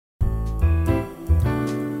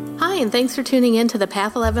and thanks for tuning in to the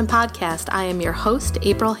Path 11 podcast. I am your host,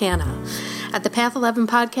 April Hanna. At the Path 11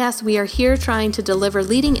 podcast, we are here trying to deliver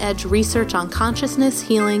leading-edge research on consciousness,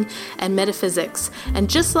 healing, and metaphysics. And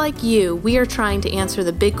just like you, we are trying to answer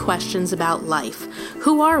the big questions about life.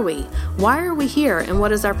 Who are we? Why are we here? And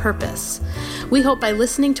what is our purpose? We hope by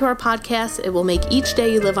listening to our podcast, it will make each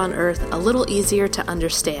day you live on Earth a little easier to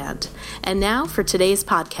understand. And now for today's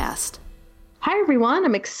podcast. Hi, everyone.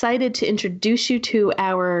 I'm excited to introduce you to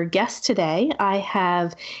our guest today. I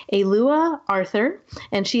have Alua Arthur,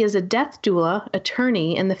 and she is a death doula,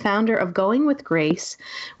 attorney, and the founder of Going with Grace,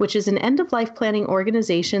 which is an end-of-life planning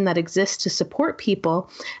organization that exists to support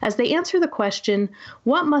people as they answer the question,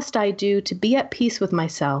 what must I do to be at peace with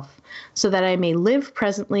myself so that I may live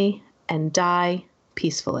presently and die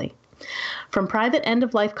peacefully? From private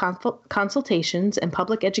end-of-life consultations and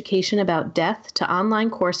public education about death to online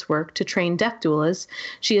coursework to train death doulas,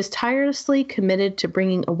 she is tirelessly committed to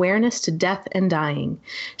bringing awareness to death and dying.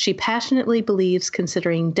 She passionately believes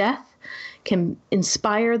considering death can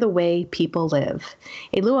inspire the way people live.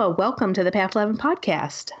 Alua, welcome to the Path 11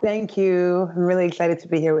 podcast. Thank you. I'm really excited to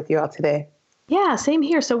be here with you all today. Yeah, same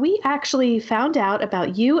here. So we actually found out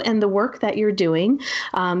about you and the work that you're doing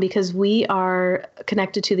because we are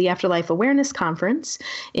connected to the Afterlife Awareness Conference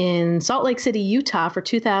in Salt Lake City, Utah for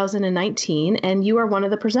 2019, and you are one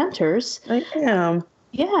of the presenters. I am.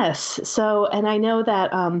 Yes. So, and I know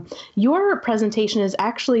that your presentation is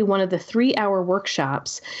actually one of the 3-hour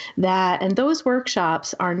workshops and those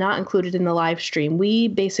workshops are not included in the live stream. We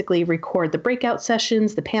basically record the breakout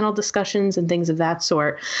sessions, the panel discussions, and things of that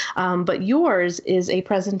sort. But yours is a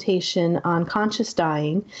presentation on conscious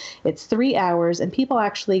dying. It's 3 hours, and people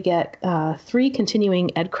actually get 3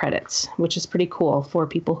 continuing ed credits, which is pretty cool for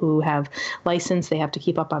people who have license. They have to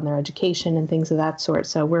keep up on their education and things of that sort.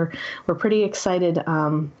 So we're pretty excited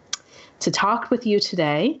to talk with you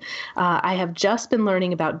today. I have just been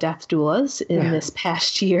learning about death doulas in this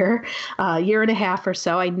past year and a half or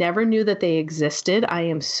so. I never knew that they existed. I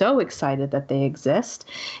am so excited that they exist.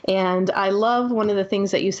 And I love one of the things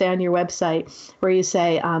that you say on your website where you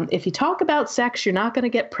say, if you talk about sex, you're not going to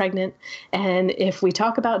get pregnant. And if we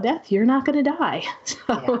talk about death, you're not going to die.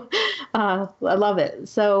 So I love it.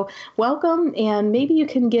 So welcome. And maybe you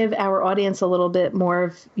can give our audience a little bit more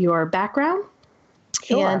of your background.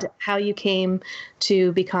 Sure. And how you came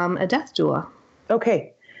to become a death doula.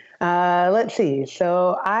 Okay. Let's see.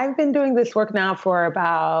 So I've been doing this work now for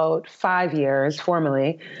about 5 years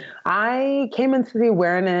formally. I came into the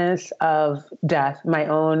awareness of death, my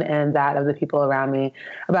own and that of the people around me,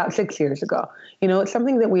 about 6 years ago. You know, it's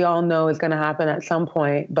something that we all know is going to happen at some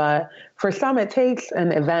point, but for some it takes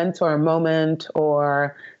an event or a moment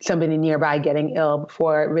or somebody nearby getting ill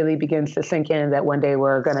before it really begins to sink in that one day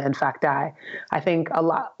we're going to in fact die. I think a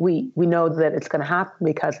lot, we know that it's going to happen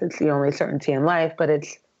because it's the only certainty in life, but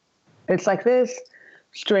it's like this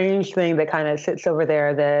strange thing that kind of sits over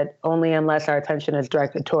there that only unless our attention is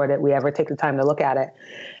directed toward it, we ever take the time to look at it.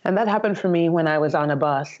 And that happened for me when I was on a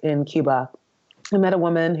bus in Cuba. I met a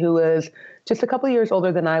woman who was just a couple of years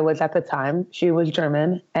older than I was at the time. She was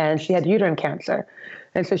German and she had uterine cancer.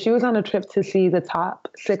 And so she was on a trip to see the top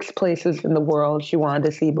 6 places in the world she wanted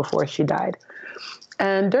to see before she died.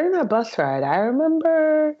 And during that bus ride, I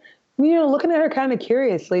remember looking at her kind of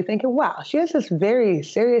curiously, thinking, wow, she has this very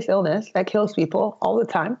serious illness that kills people all the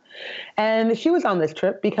time. And she was on this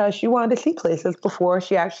trip because she wanted to see places before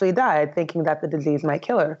she actually died, thinking that the disease might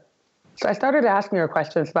kill her. So I started asking her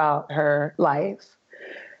questions about her life.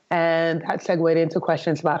 And that segued into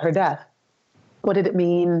questions about her death. What did it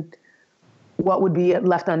mean? What would be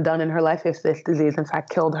left undone in her life if this disease, in fact,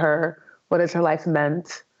 killed her? What has her life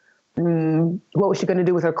meant? What was she going to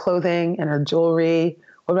do with her clothing and her jewelry?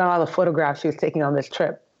 What about all the photographs she was taking on this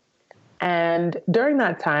trip? And during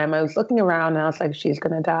that time, I was looking around and I was like, she's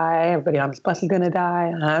going to die. Everybody on this bus is going to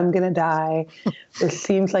die. I'm going to die. It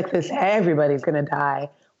seems like everybody's going to die.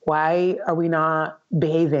 Why are we not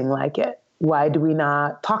behaving like it? Why do we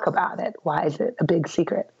not talk about it? Why is it a big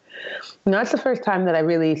secret? That's the first time that I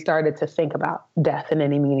really started to think about death in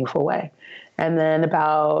any meaningful way. And then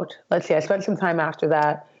I spent some time after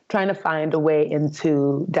that trying to find a way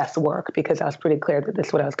into death work because I was pretty clear that this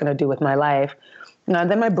is what I was going to do with my life.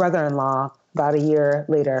 And then my brother-in-law, about a year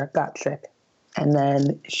later, got sick. And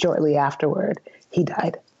then shortly afterward, he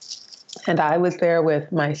died. And I was there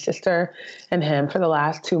with my sister and him for the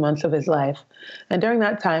last 2 months of his life. And during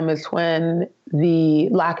that time is when the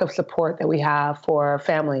lack of support that we have for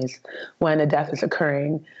families when a death is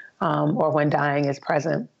occurring or when dying is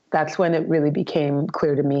present, that's when it really became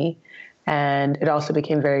clear to me. And it also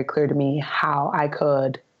became very clear to me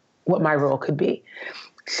what my role could be.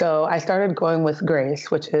 So I started going with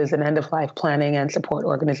Grace, which is an end-of-life planning and support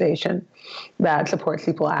organization that supports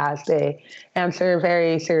people as they answer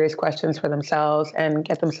very serious questions for themselves and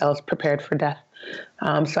get themselves prepared for death.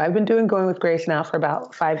 So I've been doing Going with Grace now for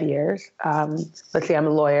about 5 years. Let's see, I'm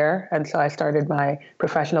a lawyer, and so I started my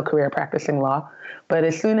professional career practicing law. But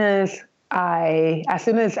as soon as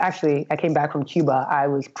actually I came back from Cuba, I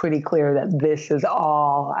was pretty clear that this is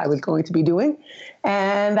all I was going to be doing.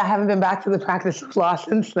 And I haven't been back to the practice of law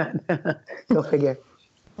since then. Go figure.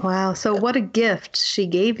 Wow. So what a gift she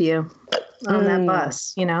gave you on that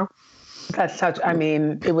bus, you know?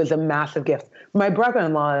 It was a massive gift. My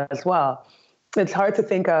brother-in-law as well. It's hard to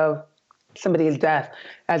think of somebody's death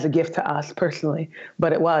as a gift to us personally,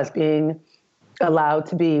 but it was being allowed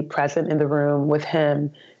to be present in the room with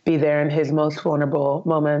him, be there in his most vulnerable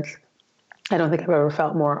moments. I don't think I've ever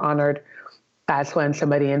felt more honored as when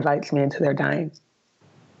somebody invites me into their dying.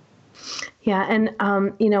 Yeah. And,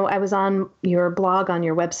 I was on your blog on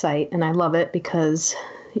your website, and I love it because,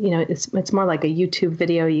 it's more like a YouTube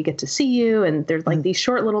video. You get to see you, and there's like these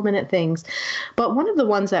short little minute things. But one of the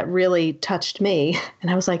ones that really touched me, and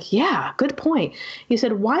I was like, yeah, good point. You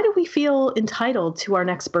said, why do we feel entitled to our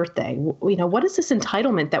next birthday? What is this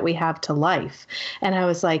entitlement that we have to life? And I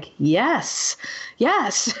was like, yes.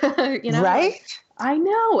 Right? I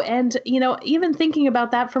know. And, even thinking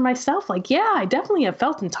about that for myself, like, yeah, I definitely have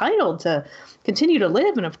felt entitled to continue to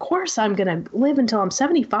live. And of course, I'm going to live until I'm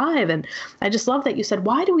 75. And I just love that you said,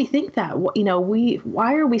 why do we think that?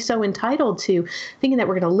 Why are we so entitled to thinking that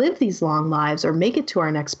we're going to live these long lives or make it to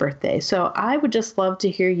our next birthday? So I would just love to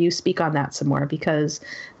hear you speak on that some more, because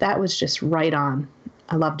that was just right on.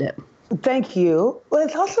 I loved it. Thank you. Well,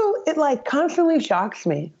 it like constantly shocks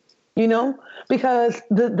me, because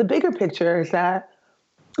the bigger picture is that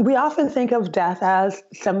we often think of death as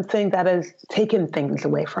something that has taken things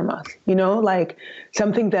away from us, like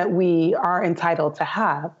something that we are entitled to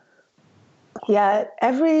have. Yet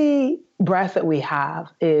every breath that we have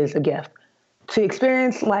is a gift. To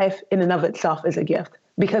experience life in and of itself is a gift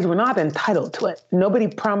because we're not entitled to it. Nobody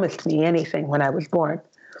promised me anything when I was born.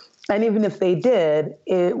 And even if they did,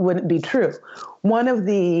 it wouldn't be true. One of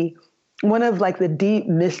the deep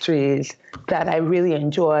mysteries that I really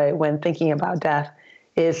enjoy when thinking about death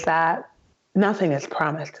is that nothing is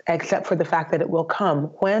promised except for the fact that it will come.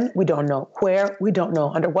 When? We don't know. Where? We don't know.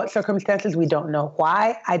 Under what circumstances? We don't know.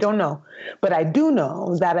 Why? I don't know. But I do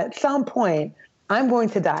know that at some point I'm going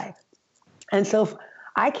to die. And so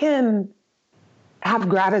I can have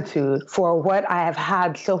gratitude for what I have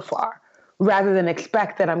had so far rather than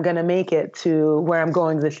expect that I'm going to make it to where I'm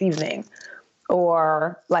going this evening.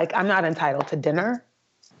 Or like, I'm not entitled to dinner.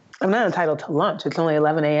 I'm not entitled to lunch. It's only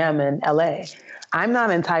 11 a.m. in LA. I'm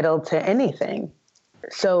not entitled to anything.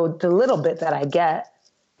 So the little bit that I get,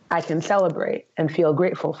 I can celebrate and feel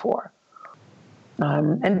grateful for.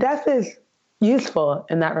 And death is useful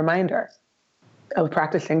in that reminder of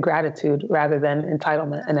practicing gratitude rather than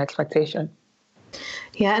entitlement and expectation.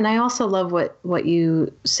 Yeah, and I also love what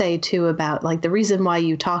you say too about like the reason why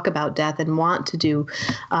you talk about death and want to do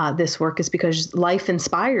this work is because life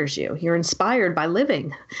inspires you. You're inspired by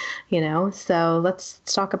living, So let's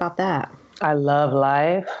talk about that. I love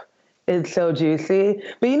life. It's so juicy.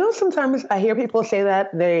 But sometimes I hear people say that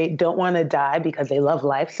they don't want to die because they love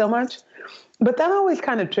life so much. But that always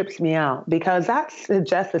kind of trips me out because that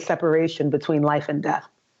suggests a separation between life and death.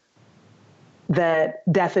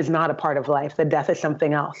 That death is not a part of life, that death is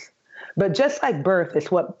something else. But just like birth is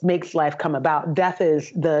what makes life come about, death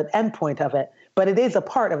is the end point of it, but it is a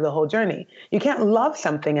part of the whole journey. You can't love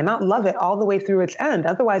something and not love it all the way through its end.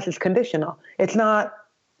 Otherwise, it's conditional. It's not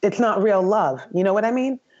real love. You know what I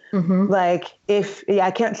mean? Mm-hmm. Like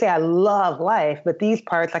I can't say I love life, but these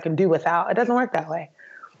parts I can do without. It doesn't work that way.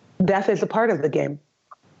 Death is a part of the game.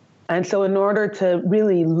 And so in order to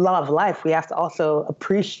really love life, we have to also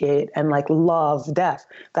appreciate and love death.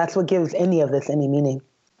 That's what gives any of this any meaning.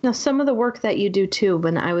 Now, some of the work that you do too,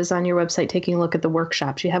 when I was on your website taking a look at the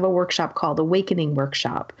workshops, you have a workshop called Awakening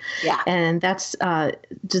Workshop. Yeah. And that's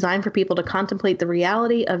designed for people to contemplate the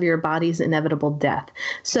reality of your body's inevitable death.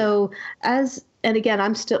 So and again,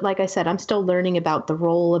 I'm still, like I said, I'm still learning about the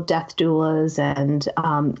role of death doulas and,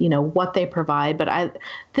 what they provide. But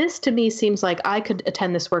this to me seems like I could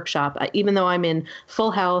attend this workshop, even though I'm in full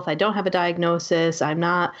health. I don't have a diagnosis. I'm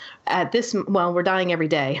not we're dying every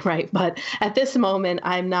day, right? But at this moment,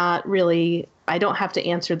 I don't have to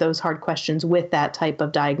answer those hard questions with that type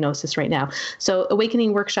of diagnosis right now. So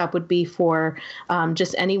Awakening Workshop would be for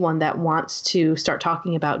just anyone that wants to start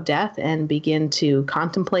talking about death and begin to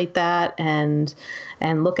contemplate that and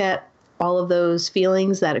look at all of those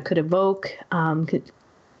feelings that it could evoke.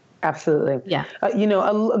 Absolutely. Yeah.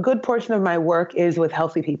 A good portion of my work is with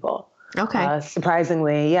healthy people. Okay.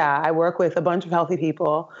 Surprisingly, yeah, I work with a bunch of healthy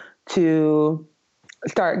people to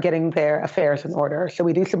start getting their affairs in order. So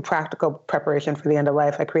we do some practical preparation for the end of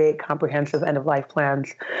life. I create comprehensive end of life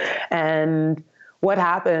plans. And what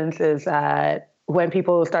happens is that when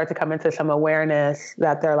people start to come into some awareness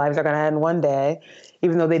that their lives are going to end one day,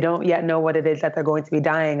 even though they don't yet know what it is that they're going to be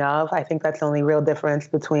dying of, I think that's the only real difference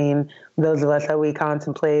between those of us that we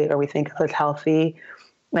contemplate or we think of as healthy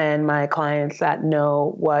and my clients that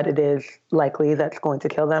know what it is likely that's going to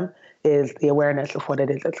kill them is the awareness of what it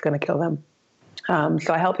is that's going to kill them.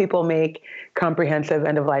 So I help people make comprehensive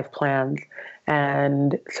end-of-life plans.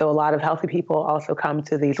 And so a lot of healthy people also come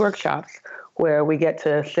to these workshops where we get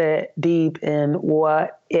to sit deep in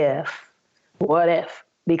what if,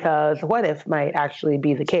 because what if might actually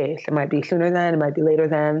be the case. It might be sooner than, it might be later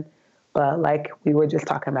than, but like we were just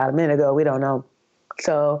talking about a minute ago, we don't know.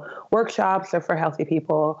 So workshops are for healthy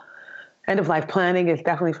people. End-of-life planning is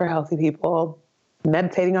definitely for healthy people.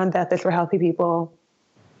 Meditating on death is for healthy people.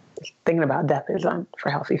 Thinking about death is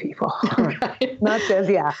for healthy people. Right. Not just,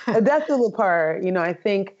 the death of the part, I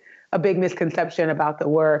think a big misconception about the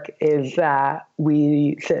work is that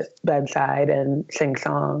we sit bedside and sing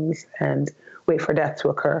songs and wait for death to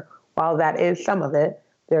occur. While that is some of it,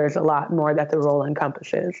 there's a lot more that the role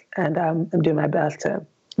encompasses. And I'm doing my best to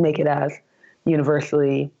make it as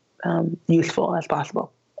universally useful as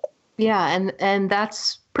possible. Yeah. And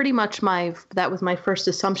that's pretty much that was my first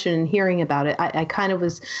assumption in hearing about it. I kind of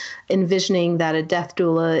was envisioning that a death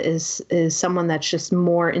doula is someone that's just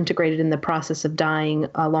more integrated in the process of dying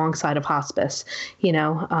alongside of hospice,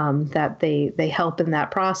 that they help in that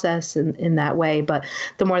process in that way. But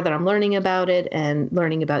the more that I'm learning about it and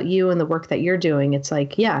learning about you and the work that you're doing, it's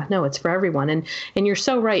like, it's for everyone. And you're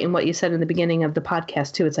so right in what you said in the beginning of the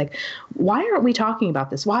podcast too. It's like, why aren't we talking about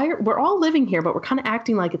this? We're all living here, but we're kind of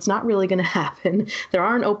acting like it's not really going to happen. There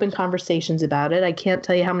aren't open conversations about it. I can't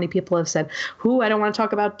tell you how many people have said, I don't want to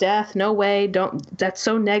talk about death. No way. That's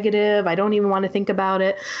so negative. I don't even want to think about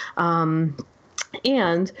it.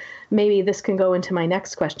 And maybe this can go into my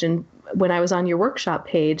next question. When I was on your workshop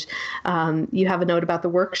page, you have a note about the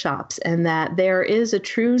workshops and that there is a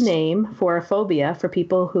true name for a phobia for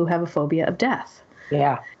people who have a phobia of death.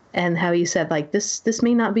 Yeah. And how you said, like, this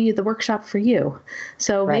may not be the workshop for you.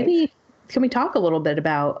 So right. Maybe can we talk a little bit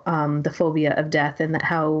about the phobia of death and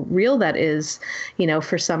how real that is,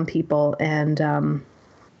 for some people, and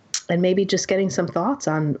maybe just getting some thoughts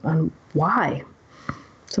on why.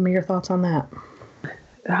 Some of your thoughts on that.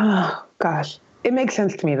 Oh, gosh. It makes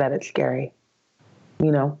sense to me that it's scary.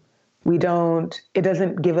 It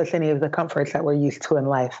doesn't give us any of the comforts that we're used to in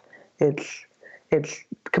life. It's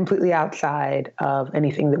completely outside of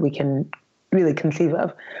anything that we can really conceive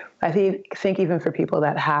of. I think even for people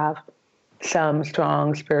that have some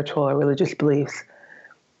strong spiritual or religious beliefs,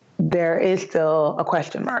 there is still a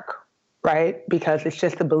question mark, right? Because it's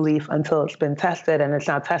just a belief until it's been tested, and it's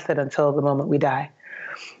not tested until the moment we die.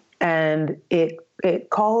 And it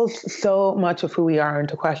calls so much of who we are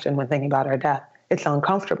into question when thinking about our death. It's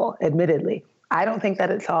uncomfortable, admittedly. I don't think that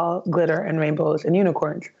it's all glitter and rainbows and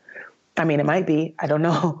unicorns. I mean, it might be. I don't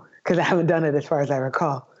know, because I haven't done it as far as I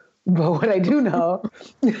recall. But what I do know,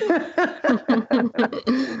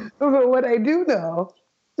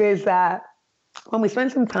 is that when we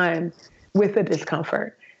spend some time with the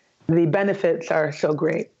discomfort, the benefits are so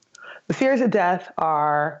great. The fears of death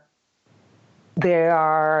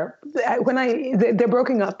they're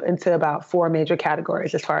broken up into about 4 major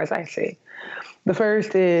categories as far as I see. The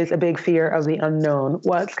first is a big fear of the unknown.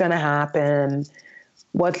 What's going to happen?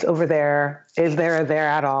 What's over there? Is there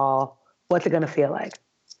at all? What's it going to feel like?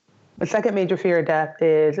 The second major fear of death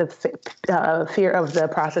is a fear of the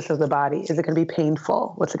process of the body. Is it going to be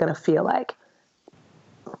painful? What's it going to feel like?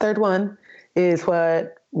 Third one is we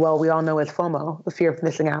all know as FOMO, the fear of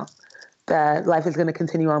missing out. That life is going to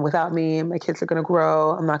continue on without me. My kids are going to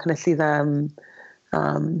grow. I'm not going to see them.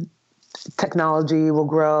 Technology will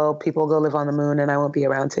grow. People will go live on the moon, and I won't be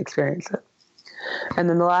around to experience it. And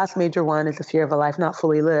then the last major one is the fear of a life not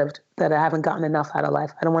fully lived, that I haven't gotten enough out of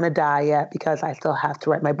life. I don't want to die yet because I still have to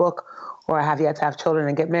write my book, or I have yet to have children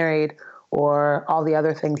and get married, or all the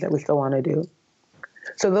other things that we still want to do.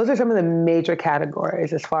 So those are some of the major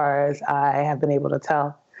categories as far as I have been able to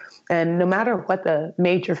tell. And no matter what the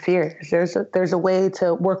major fear is, there's a way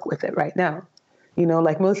to work with it right now.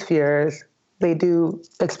 Like most fears, they do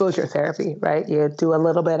exposure therapy, right? You do a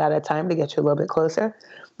little bit at a time to get you a little bit closer.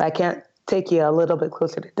 I can't take you a little bit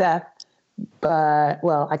closer to death, but,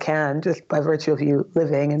 I can just by virtue of you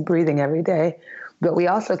living and breathing every day. But we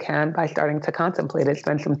also can by starting to contemplate it,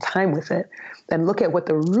 spend some time with it, and look at what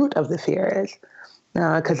the root of the fear is.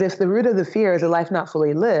 Because if the root of the fear is a life not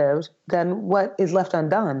fully lived, then what is left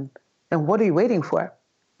undone? And what are you waiting for?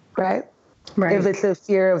 Right? Right. If it's a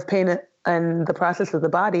fear of pain and the process of the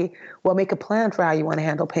body, well, make a plan for how you want to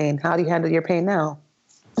handle pain. How do you handle your pain now?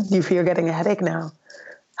 Do you fear getting a headache now?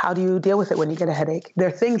 How do you deal with it when you get a headache? There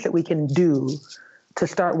are things that we can do to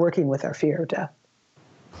start working with our fear of death.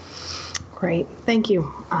 Great. Thank you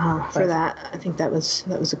for that. I think that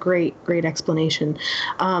was a great explanation.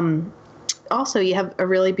 Also, you have a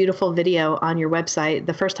really beautiful video on your website.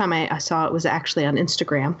 The first time I saw it was actually on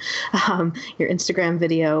Instagram, your Instagram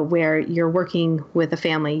video where you're working with a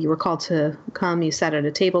family. You were called to come. You sat at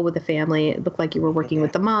a table with a family. It looked like you were working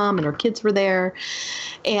with the mom and her kids were there.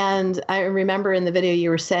 And I remember in the video you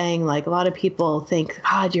were saying, like, a lot of people think,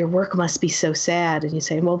 God, your work must be so sad. And you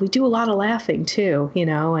say, well, we do a lot of laughing too,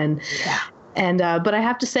 and but I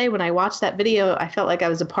have to say, when I watched that video, I felt like I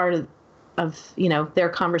was a part of their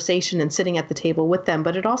conversation and sitting at the table with them.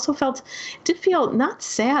 But it also did feel not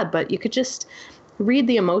sad, but you could just read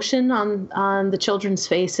the emotion on the children's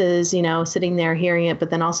faces, sitting there hearing it, but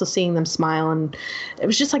then also seeing them smile. And it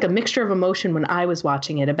was just like a mixture of emotion when I was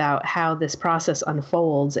watching it about how this process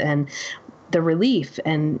unfolds and the relief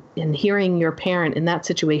and hearing your parent in that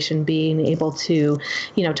situation being able to,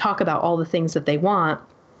 talk about all the things that they want.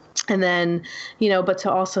 And then, but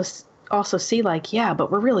to also see like, yeah,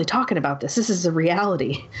 but we're really talking about this. This is a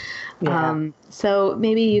reality. Yeah. So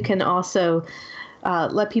maybe you can also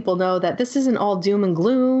let people know that this isn't all doom and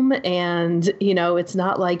gloom. And, it's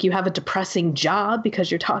not like you have a depressing job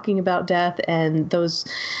because you're talking about death. And those,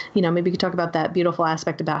 maybe you could talk about that beautiful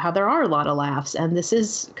aspect about how there are a lot of laughs. And this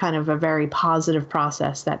is kind of a very positive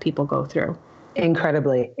process that people go through.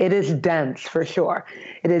 Incredibly. It is dense for sure.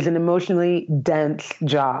 It is an emotionally dense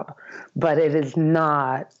job, but it is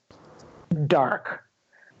not dark.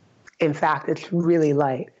 In fact, it's really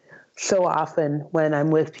light. So often when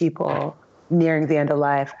I'm with people nearing the end of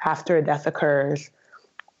life, after a death occurs,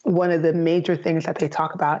 one of the major things that they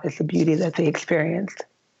talk about is the beauty that they experienced.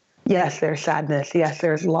 Yes, there's sadness. Yes,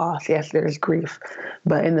 there's loss. Yes, there's grief.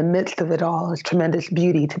 But in the midst of it all, it's tremendous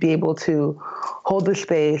beauty to be able to hold the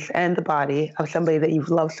space and the body of somebody that you've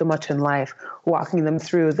loved so much in life, walking them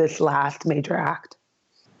through this last major act.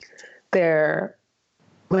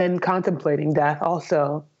 When contemplating death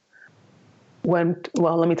also, let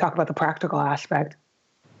me talk about the practical aspect.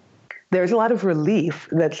 There's a lot of relief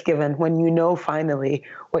that's given when finally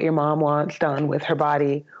what your mom wants done with her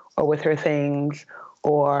body or with her things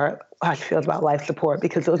or how she feels about life support,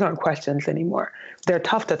 because those aren't questions anymore. They're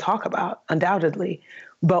tough to talk about, undoubtedly.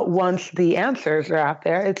 But once the answers are out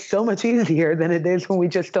there, it's so much easier than it is when we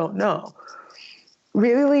just don't know.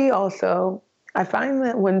 Really, also, I find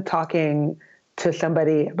that when talking to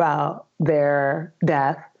somebody about their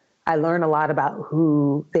death, I learn a lot about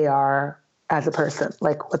who they are as a person,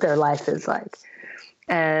 like what their life is like.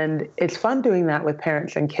 And it's fun doing that with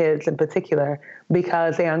parents and kids in particular,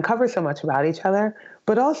 because they uncover so much about each other,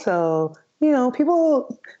 but also,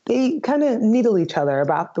 people, they kind of needle each other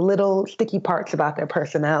about the little sticky parts about their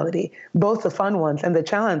personality, both the fun ones and the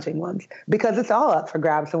challenging ones, because it's all up for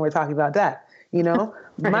grabs when we're talking about death. Right.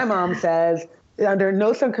 My mom says, under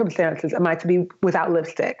no circumstances am I to be without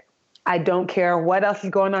lipstick. I don't care what else is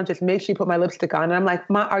going on. Just make sure you put my lipstick on. And I'm like,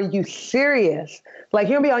 Ma, are you serious? Like,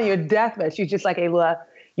 you'll be on your deathbed. She's just like, Ayla,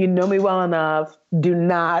 you know me well enough. Do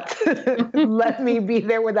not let me be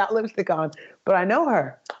there without lipstick on. But I know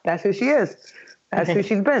her. That's who she is. That's who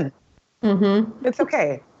she's been. Mm-hmm. It's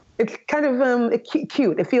okay. It's kind of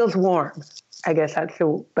cute. It feels warm. I guess that's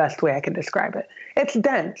the best way I can describe it. It's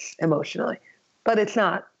dense emotionally, but it's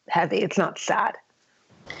not heavy. It's not sad.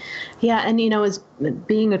 Yeah. And, as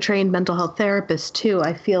being a trained mental health therapist too,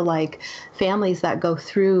 I feel like families that go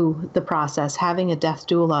through the process, having a death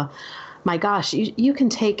doula, my gosh, you can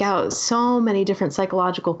take out so many different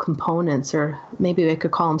psychological components, or maybe I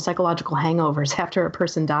could call them psychological hangovers after a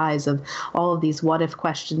person dies, of all of these what if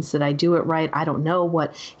questions. Did I do it right? I don't know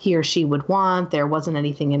what he or she would want. There wasn't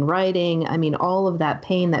anything in writing. I mean, all of that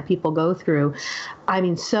pain that people go through. I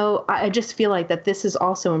mean, so I just feel like that this is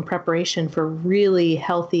also in preparation for really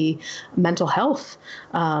healthy mental health.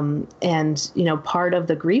 And, part of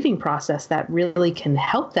the grieving process that really can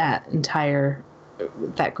help that entire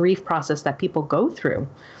that grief process that people go through.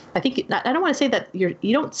 I think I don't want to say that you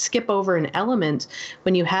don't skip over an element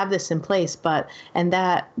when you have this in place, and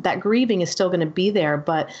that grieving is still going to be there.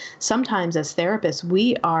 But sometimes as therapists,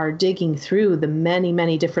 we are digging through the many,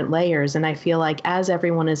 many different layers. And I feel like as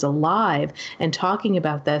everyone is alive and talking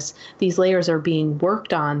about this, these layers are being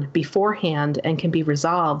worked on beforehand and can be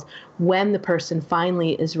resolved when the person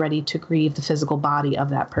finally is ready to grieve the physical body of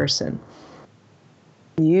that person.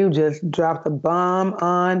 You just dropped the bomb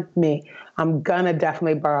on me. I'm going to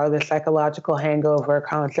definitely borrow the psychological hangover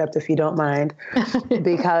concept, if you don't mind,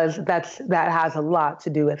 because that has a lot to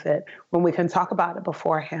do with it. When we can talk about it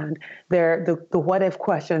beforehand, the what if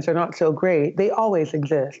questions are not so great. They always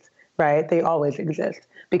exist, right? They always exist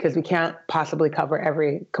because we can't possibly cover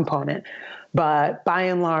every component. But by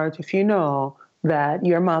and large, if you know that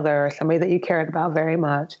your mother or somebody that you cared about very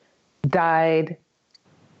much died,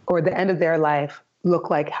 or the end of their life looked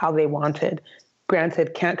like how they wanted,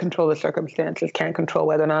 granted, can't control the circumstances, can't control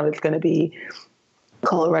whether or not it's going to be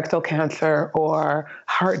colorectal cancer or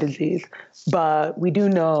heart disease. But we do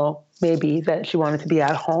know maybe that she wanted to be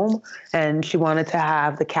at home and she wanted to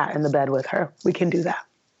have the cat in the bed with her. We can do that.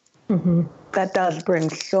 Mm-hmm. That does bring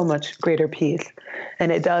so much greater peace.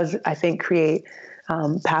 And it does, I think, create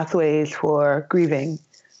pathways for grieving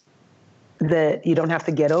that you don't have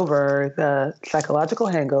to get over the psychological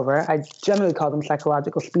hangover. I generally call them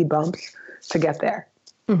psychological speed bumps to get there.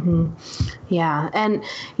 Mm-hmm. Yeah. And,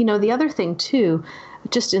 the other thing too,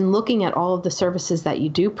 just in looking at all of the services that you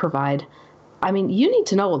do provide, I mean, you need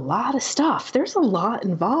to know a lot of stuff. There's a lot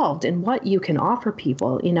involved in what you can offer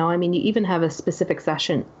people. You even have a specific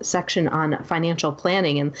section on financial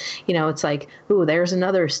planning. And, it's like, ooh, there's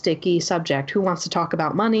another sticky subject. Who wants to talk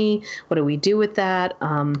about money? What do we do with that?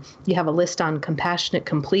 You have a list on compassionate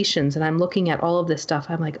completions. And I'm looking at all of this stuff.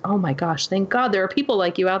 I'm like, oh my gosh, thank God there are people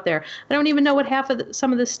like you out there. I don't even know what half of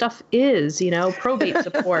some of this stuff is, probate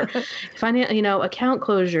support, account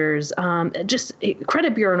closures, just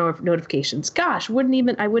credit bureau notifications. Gosh, I wouldn't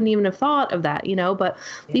even have thought of that, but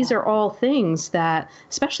these are all things that,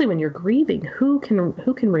 especially when you're grieving, who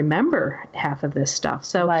can remember half of this stuff?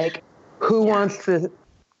 So who wants to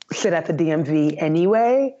sit at the DMV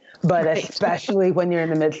anyway, but right. Especially when you're in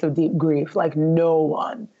the midst of deep grief, no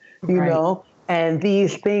one, you know, and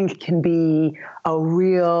these things can be a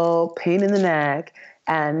real pain in the neck.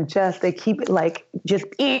 And they keep it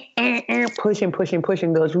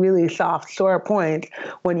pushing those really soft, sore points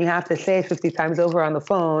when you have to say 50 times over on the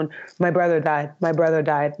phone, my brother died,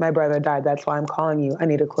 that's why I'm calling you. I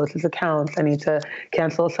need to close his accounts. I need to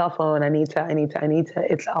cancel a cell phone. I need to.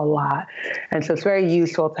 It's a lot. And so it's very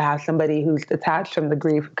useful to have somebody who's detached from the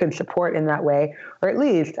grief who can support in that way. Or at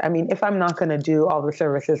least, if I'm not going to do all the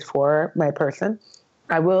services for my person,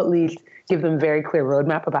 I will at least give them very clear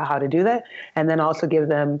roadmap about how to do that, and then also give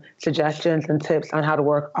them suggestions and tips on how to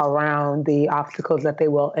work around the obstacles that they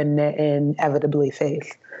will inevitably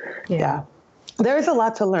face. Yeah. There's a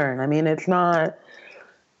lot to learn. It's not,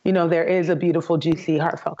 there is a beautiful, juicy,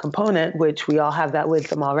 heartfelt component, which we all have that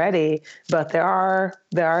wisdom already, but there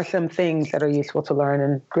are some things that are useful to learn,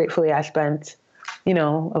 and gratefully I spent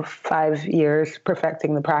 5 years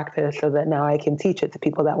perfecting the practice so that now I can teach it to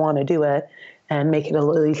people that want to do it and make it a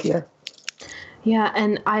little easier. Yeah,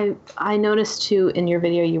 and I noticed too in your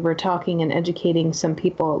video you were talking and educating some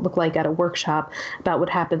people, it looked like at a workshop, about what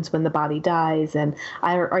happens when the body dies. And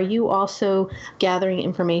are you also gathering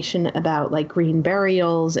information about green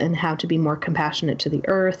burials and how to be more compassionate to the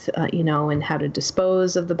earth, and how to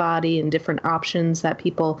dispose of the body and different options that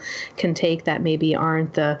people can take that maybe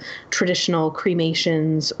aren't the traditional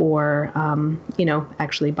cremations or,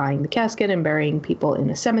 actually buying the casket and burying people in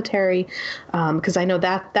a cemetery? Because I know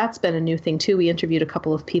that's been a new thing too. We interviewed a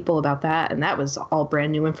couple of people about that, and that was all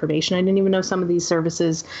brand new information. I didn't even know some of these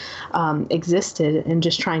services existed, and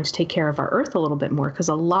just trying to take care of our earth a little bit more, because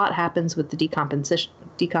a lot happens with the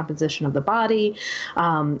decomposition of the body.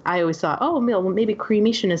 I always thought, maybe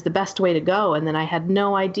cremation is the best way to go, and then I had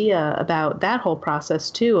no idea about that whole process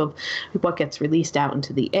too, of what gets released out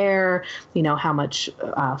into the air, how much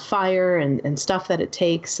fire and stuff that it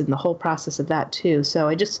takes, and the whole process of that too. So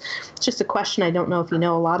it's just a question. I don't know if you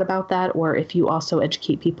know a lot about that, or if you also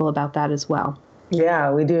educate people about that as well.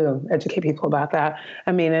 Yeah, we do educate people about that.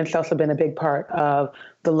 It's also been a big part of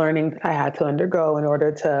the learning that I had to undergo in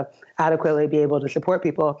order to adequately be able to support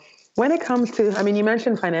people. When it comes to, you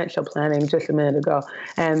mentioned financial planning just a minute ago,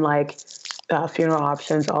 and funeral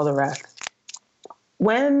options, all the rest.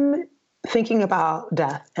 When thinking about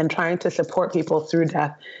death and trying to support people through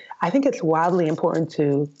death, I think it's wildly important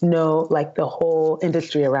to know like the whole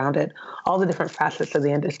industry around it, all the different facets of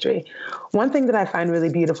the industry. One thing that I find really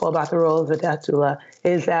beautiful about the role of the death doula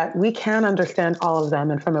is that we can understand all of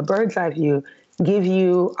them, and from a bird's eye view, give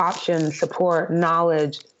you options, support,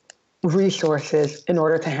 knowledge, resources in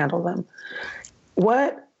order to handle them.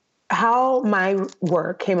 How my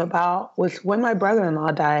work came about was when my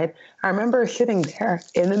brother-in-law died. I remember sitting there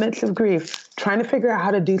in the midst of grief, trying to figure out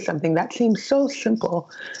how to do something that seemed so simple.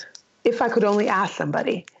 If I could only ask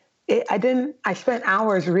somebody. I spent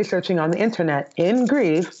hours researching on the internet in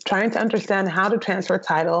grief, trying to understand how to transfer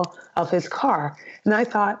title of his car. And I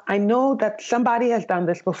thought, I know that somebody has done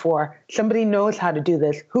this before. Somebody knows how to do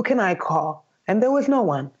this. Who can I call? And there was no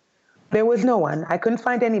one. There was no one. I couldn't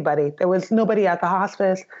find anybody. There was nobody at the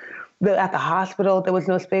hospice, at the hospital. There was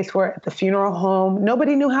no space for it. At the funeral home,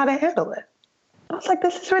 nobody knew how to handle it. I was like,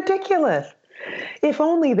 this is ridiculous. If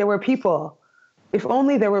only there were people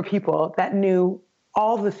that knew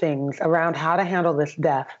all the things around how to handle this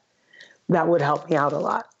death, that would help me out a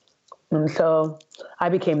lot. And so I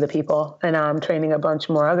became the people, and now I'm training a bunch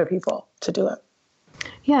more other people to do it.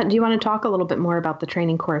 Yeah. Do you want to talk a little bit more about the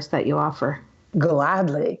training course that you offer?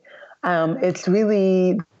 Gladly. It's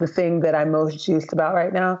really the thing that I'm most juiced about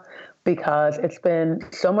right now, because it's been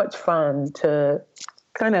so much fun to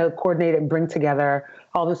kind of coordinate and bring together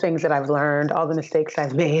all the things that I've learned, all the mistakes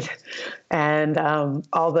I've made, and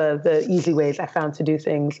all the easy ways I found to do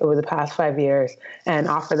things over the past 5 years, and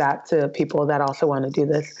offer that to people that also want to do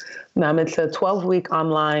this. It's a 12-week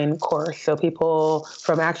online course, so people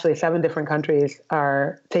from actually 7 different countries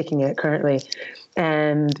are taking it currently.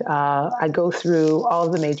 And I go through all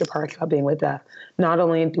of the major parts of being with death. Not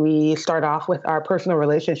only do we start off with our personal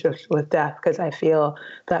relationships with death, because I feel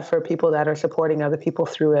that for people that are supporting other people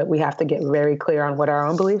through it, we have to get very clear on what our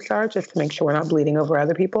own beliefs are, just to make sure we're not bleeding over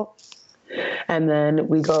other people. And then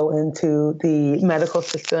we go into the medical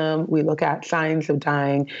system. We look at signs of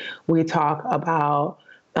dying. We talk about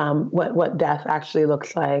what death actually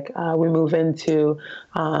looks like. We move into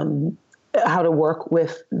how to work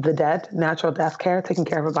with the dead, natural death care, taking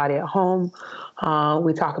care of a body at home.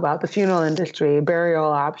 We talk about the funeral industry, burial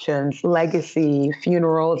options, legacy,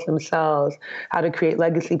 funerals themselves, how to create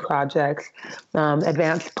legacy projects,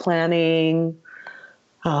 advanced planning.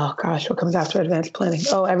 Oh gosh, what comes after advanced planning?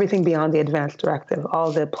 Oh, everything beyond the advanced directive,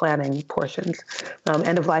 all the planning portions,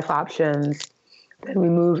 end of life options. Then we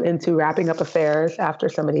move into wrapping up affairs after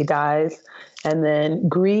somebody dies, and then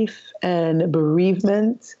grief and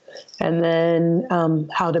bereavement, and then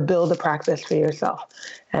how to build a practice for yourself,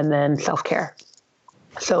 and then self-care.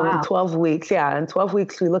 So wow. In 12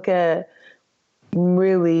 weeks, we look at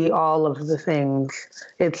really all of the things.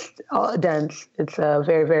 It's dense. It's a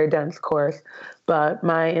very, very dense course. But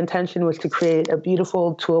my intention was to create a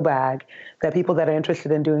beautiful tool bag that people that are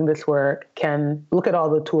interested in doing this work can look at all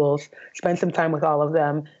the tools, spend some time with all of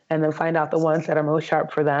them, and then find out the ones that are most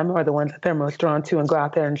sharp for them or the ones that they're most drawn to, and go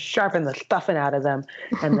out there and sharpen the stuffing out of them,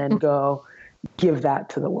 and then go give that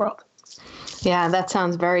to the world. Yeah, that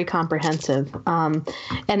sounds very comprehensive. And,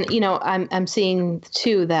 I'm seeing,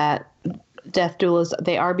 too, that death doulas,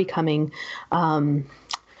 they are becoming,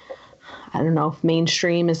 I don't know if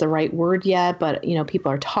mainstream is the right word yet, but,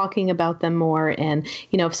 people are talking about them more. And,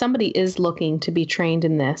 if somebody is looking to be trained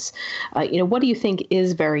in this, what do you think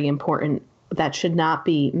is very important that should not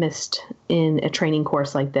be missed in a training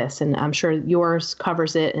course like this? And I'm sure yours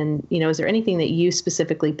covers it. And, is there anything that you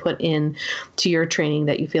specifically put in to your training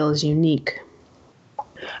that you feel is unique?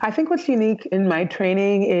 I think what's unique in my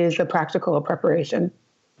training is the practical preparation.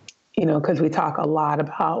 Because we talk a lot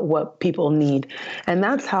about what people need. And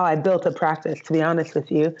that's how I built a practice, to be honest with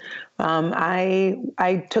you.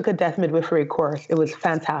 I took a death midwifery course. It was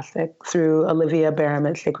fantastic, through Olivia Barham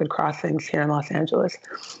at Sacred Crossings here in Los Angeles.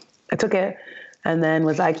 I took it and then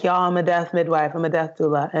was like, y'all, I'm a death midwife, I'm a death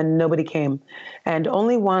doula, and nobody came. And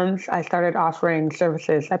only once I started offering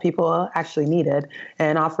services that people actually needed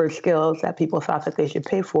and offered skills that people thought that they should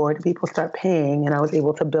pay for, did people start paying, and I was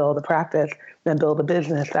able to build a practice and build a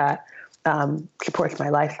business that supports my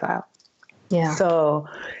lifestyle. Yeah. So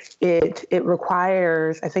it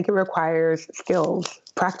requires skills,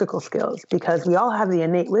 practical skills, because we all have the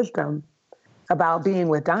innate wisdom about being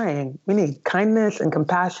with dying. We need kindness and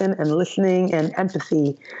compassion and listening and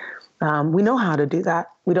empathy. We know how to do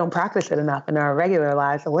that. We don't practice it enough in our regular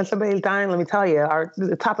lives. And when somebody's dying, let me tell you,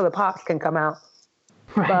 the top of the pops can come out.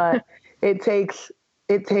 Right. But it takes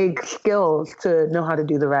skills to know how to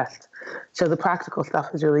do the rest. So the practical stuff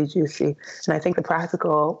is really juicy. And I think the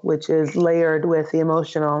practical, which is layered with the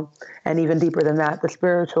emotional, and even deeper than that, the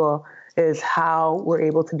spiritual, is how we're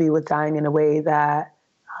able to be with dying in a way that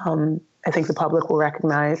I think the public will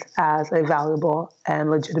recognize as a valuable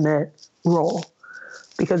and legitimate role.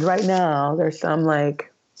 Because right now there's some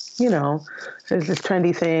there's this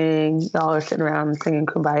trendy thing, y'all are sitting around singing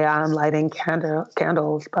Kumbaya and lighting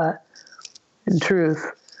candles, but in truth,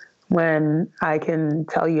 when I can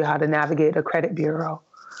tell you how to navigate a credit bureau,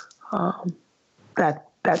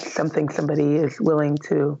 that's something somebody is willing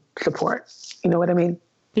to support. You know what I mean?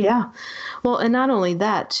 Yeah. Well, and not only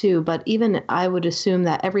that too, but even I would assume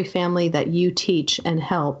that every family that you teach and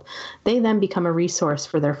help, they then become a resource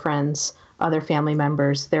for their friends, other family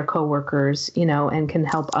members, their coworkers, and can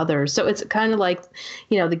help others. So it's kind of like,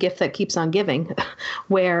 the gift that keeps on giving,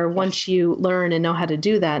 where once you learn and know how to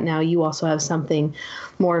do that, now you also have something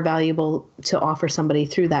more valuable to offer somebody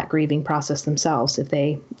through that grieving process themselves if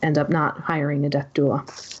they end up not hiring a death doula.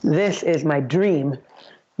 This is my dream.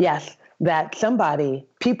 Yes. That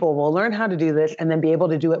people will learn how to do this and then be able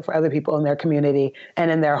to do it for other people in their community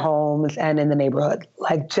and in their homes and in the neighborhood.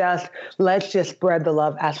 Let's just spread the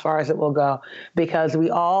love as far as it will go, because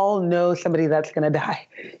we all know somebody that's going to die.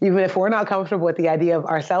 Even if we're not comfortable with the idea of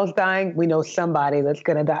ourselves dying, we know somebody that's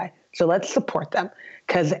going to die. So let's support them,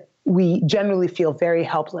 because we generally feel very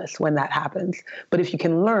helpless when that happens. But if you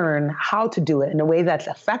can learn how to do it in a way that's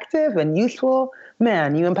effective and useful,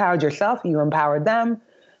 man, you empowered yourself, you empowered them.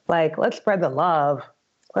 Let's spread the love.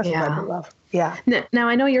 Spread the love. Yeah. Now,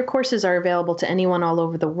 I know your courses are available to anyone all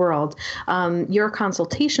over the world. Your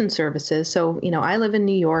consultation services. So, I live in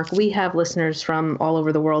New York. We have listeners from all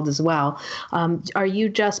over the world as well. Are you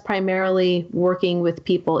just primarily working with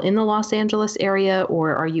people in the Los Angeles area,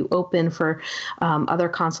 or are you open for other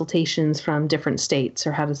consultations from different states,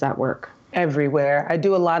 or how does that work? Everywhere. I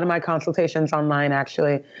do a lot of my consultations online,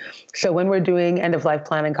 actually. So when we're doing end-of-life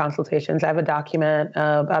planning consultations, I have a document,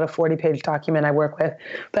 about a 40-page document I work with,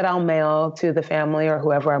 that I'll mail to the family or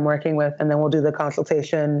whoever I'm working with, and then we'll do the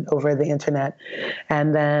consultation over the internet,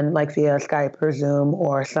 and then via Skype or Zoom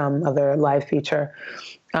or some other live feature.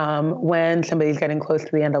 When somebody's getting close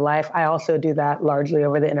to the end of life, I also do that largely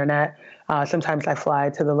over the internet. Sometimes I fly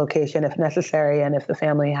to the location if necessary, and if the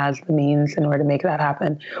family has the means in order to make that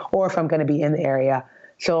happen, or if I'm going to be in the area.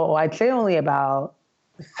 So I'd say only about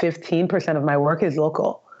 15% of my work is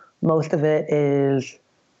local. Most of it is,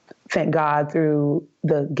 thank God, through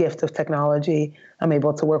the gift of technology, I'm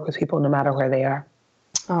able to work with people no matter where they are.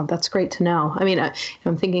 Oh, that's great to know. I mean,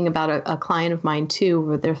 I'm thinking about a client of mine too,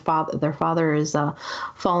 where their father is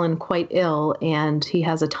fallen quite ill, and he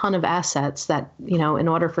has a ton of assets that, in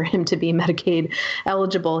order for him to be Medicaid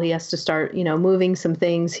eligible, he has to start, moving some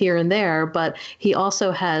things here and there. But he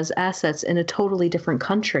also has assets in a totally different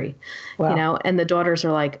country, wow. And the daughters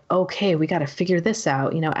are like, okay, we got to figure this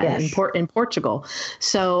out, yes. in Portugal.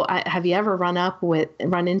 So have you ever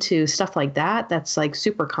run into stuff like that? That's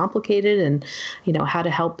super complicated, and, how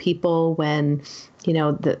to help people when,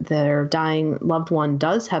 their dying loved one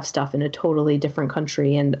does have stuff in a totally different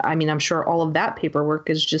country. And I mean, I'm sure all of that paperwork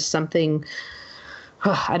is just something,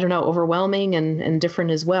 I don't know, overwhelming and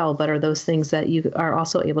different as well. But are those things that you are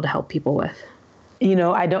also able to help people with?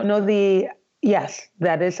 I don't know yes,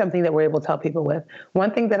 that is something that we're able to help people with.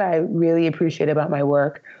 One thing that I really appreciate about my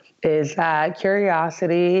work is that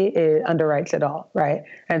curiosity underwrites it all, right?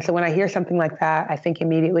 And so when I hear something like that, I think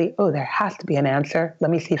immediately, oh, there has to be an answer.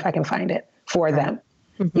 Let me see if I can find it for them,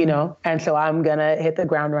 mm-hmm. And so I'm going to hit the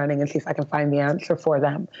ground running and see if I can find the answer for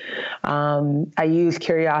them. I use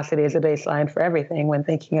curiosity as a baseline for everything when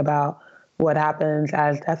thinking about what happens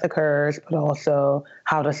as death occurs, but also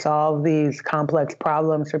how to solve these complex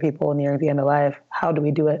problems for people near the end of life. How do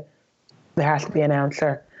we do it? There has to be an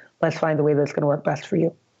answer. Let's find the way that's going to work best for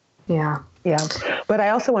you. Yeah. Yeah. But I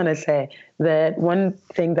also want to say that one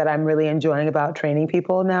thing that I'm really enjoying about training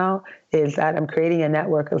people now is that I'm creating a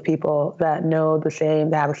network of people that that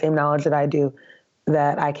have the same knowledge that I do,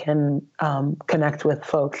 that I can connect with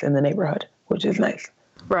folks in the neighborhood, which is nice.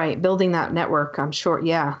 Right. Building that network, I'm sure.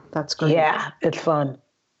 Yeah, that's great. Yeah, it's fun.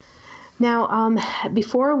 Now,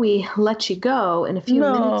 before we let you go in a few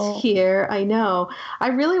minutes here, I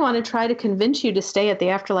really want to try to convince you to stay at the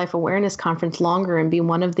Afterlife Awareness Conference longer and be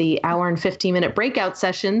one of the hour and 15-minute breakout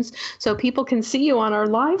sessions so people can see you on our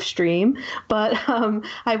live stream. But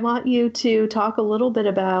I want you to talk a little bit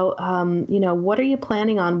about, what are you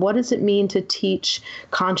planning on? What does it mean to teach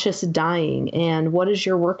conscious dying? And what is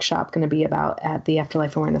your workshop going to be about at the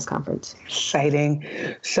Afterlife Awareness Conference? Exciting.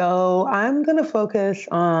 So I'm going to focus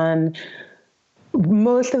on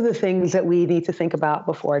most of the things that we need to think about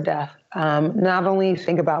before death. Not only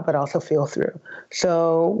think about, but also feel through.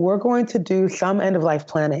 So we're going to do some end-of-life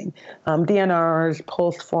planning, DNRs,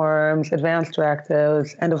 pulse forms, advanced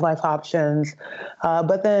directives, end-of-life options.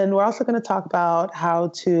 But then we're also going to talk about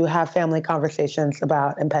how to have family conversations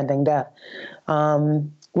about impending death.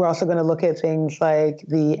 We're also going to look at things like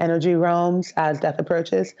the energy realms as death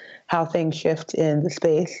approaches, how things shift in the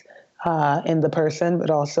space, in the person, but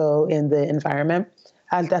also in the environment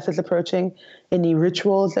as death is approaching, any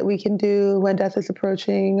rituals that we can do when death is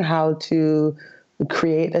approaching, how to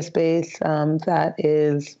create a space that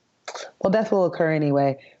is, well, death will occur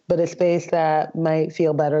anyway, but a space that might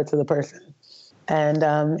feel better to the person. And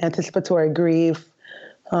anticipatory grief,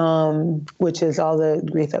 which is all the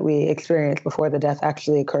grief that we experience before the death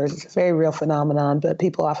actually occurs. It's a very real phenomenon, but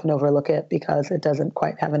people often overlook it because it doesn't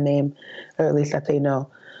quite have a name, or at least that they know.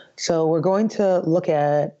 So we're going to look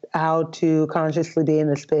at how to consciously be in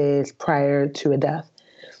the space prior to a death.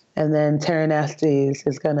 And then Taryn Estes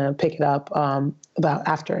is going to pick it up about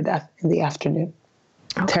after a death in the afternoon.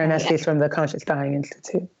 Okay. Taryn Estes from the Conscious Dying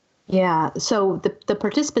Institute. Yeah. So the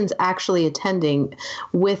participants actually attending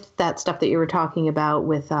with that stuff that you were talking about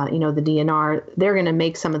with, the DNR, they're going to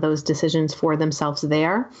make some of those decisions for themselves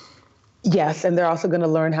there. Yes. And they're also going to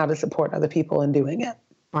learn how to support other people in doing it.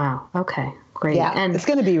 Wow. Okay. Great. Yeah. And it's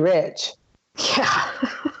going to be rich. Yeah.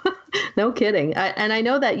 No kidding. And I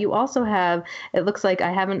know that you also have, it looks like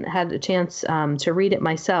I haven't had a chance to read it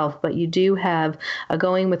myself, but you do have a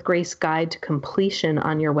Going with Grace Guide to Completion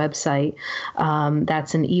on your website.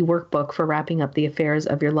 That's an e-workbook for wrapping up the affairs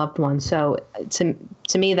of your loved one. So to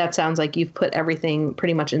me, that sounds like you've put everything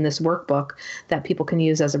pretty much in this workbook that people can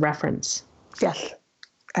use as a reference. Yes,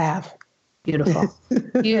 I have. Beautiful.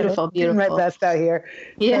 Beautiful. Doing my best out here.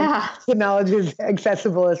 Yeah. The knowledge is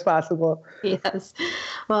accessible as possible. Yes.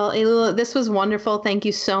 Well, Alula, this was wonderful. Thank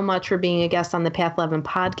you so much for being a guest on the Path 11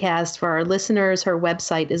 podcast. For our listeners, her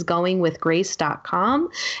website is goingwithgrace.com.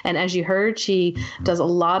 And as you heard, she does a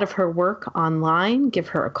lot of her work online. Give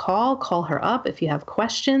her a call her up if you have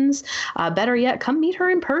questions. Better yet, come meet her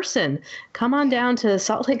in person. Come on down to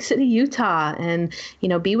Salt Lake City, Utah, and,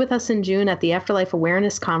 be with us in June at the Afterlife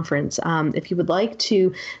Awareness Conference. If you would like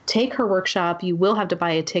to take her workshop, you will have to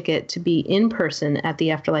buy a ticket to be in person at the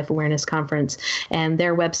Afterlife Awareness Conference. And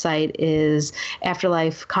their website is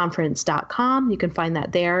afterlifeconference.com. You can find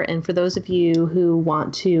that there. And for those of you who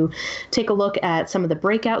want to take a look at some of the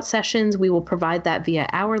breakout sessions, we will provide that via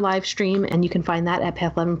our live stream. And you can find that at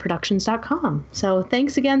path11productions.com. So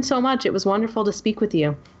thanks again so much. It was wonderful to speak with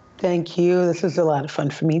you. Thank you. This was a lot of fun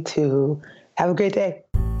for me too. Have a great day.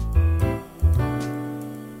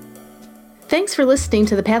 Thanks for listening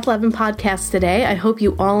to the Path 11 podcast today. I hope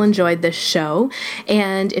you all enjoyed this show.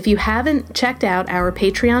 And if you haven't checked out our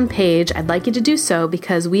Patreon page, I'd like you to do so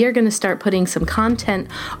because we are going to start putting some content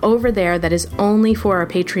over there that is only for our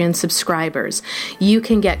Patreon subscribers. You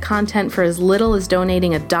can get content for as little as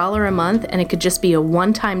donating $1 a month, and it could just be a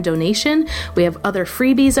one-time donation. We have other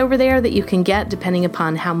freebies over there that you can get depending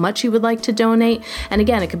upon how much you would like to donate. And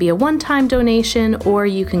again, it could be a one-time donation, or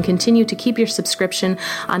you can continue to keep your subscription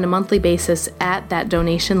on a monthly basis at that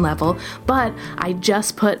donation level. But I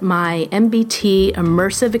just put my MBT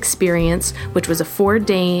immersive experience, which was a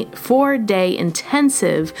four-day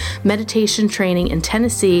intensive meditation training in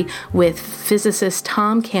Tennessee with physicist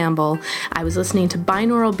Tom Campbell. I was listening to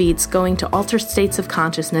binaural beats, going to altered states of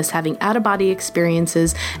consciousness, having out-of-body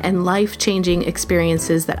experiences and life-changing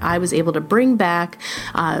experiences that I was able to bring back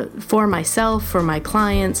for myself, for my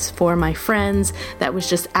clients, for my friends. That was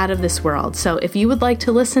just out of this world. So if you would like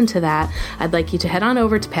to listen to that, I'd like you to head on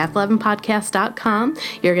over to path11podcast.com.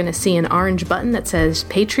 You're going to see an orange button that says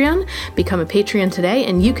Patreon. Become a Patreon today,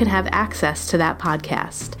 and you can have access to that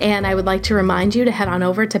podcast. And I would like to remind you to head on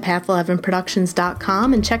over to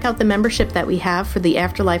path11productions.com and check out the membership that we have for the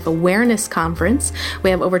Afterlife Awareness Conference. We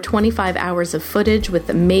have over 25 hours of footage with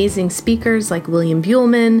amazing speakers like William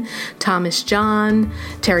Buhlman, Thomas John,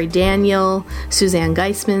 Terry Daniel, Suzanne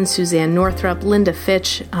Geisman, Suzanne Northrup, Linda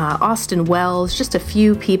Fitch, Austin Wells, just a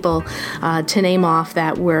few people to name off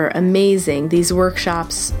that were amazing. These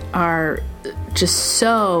workshops are just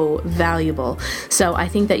so valuable. So I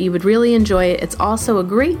think that you would really enjoy it. It's also a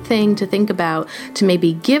great thing to think about to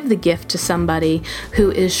maybe give the gift to somebody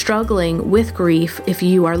who is struggling with grief. If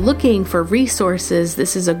you are looking for resources,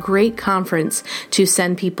 this is a great conference to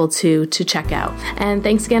send people to check out. And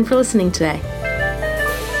thanks again for listening today.